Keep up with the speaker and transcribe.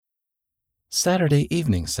Saturday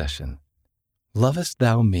evening session. Lovest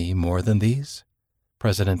thou me more than these?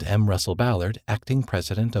 President M. Russell Ballard, acting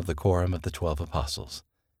president of the Quorum of the 12 Apostles.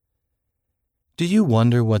 Do you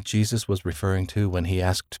wonder what Jesus was referring to when he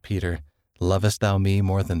asked Peter, "Lovest thou me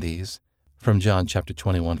more than these?" From John chapter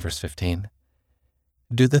 21, verse 15.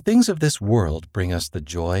 Do the things of this world bring us the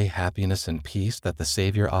joy, happiness, and peace that the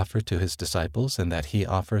Savior offered to his disciples and that he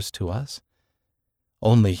offers to us?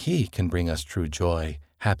 Only he can bring us true joy,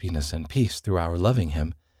 happiness, and peace through our loving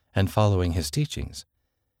him and following his teachings.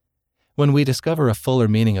 When we discover a fuller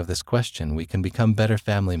meaning of this question, we can become better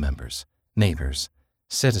family members, neighbors,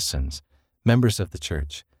 citizens, members of the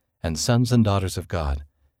church, and sons and daughters of God.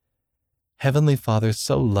 Heavenly Father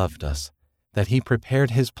so loved us that he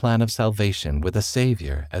prepared his plan of salvation with a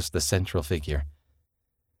Savior as the central figure.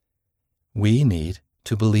 We need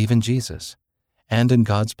to believe in Jesus and in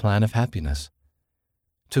God's plan of happiness.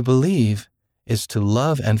 To believe is to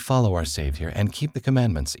love and follow our Savior and keep the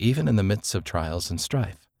commandments even in the midst of trials and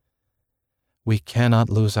strife. We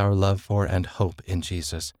cannot lose our love for and hope in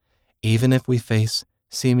Jesus, even if we face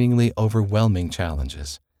seemingly overwhelming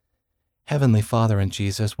challenges. Heavenly Father and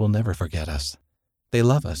Jesus will never forget us. They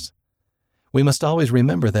love us. We must always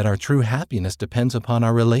remember that our true happiness depends upon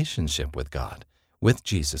our relationship with God, with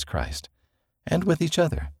Jesus Christ, and with each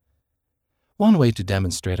other. One way to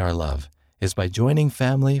demonstrate our love is by joining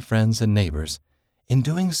family, friends, and neighbors in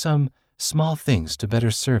doing some small things to better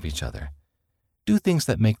serve each other. Do things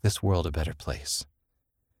that make this world a better place.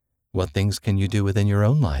 What things can you do within your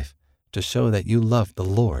own life to show that you love the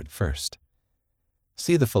Lord first?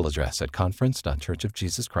 See the full address at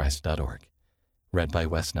conference.churchofjesuschrist.org. Read by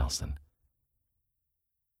Wes Nelson.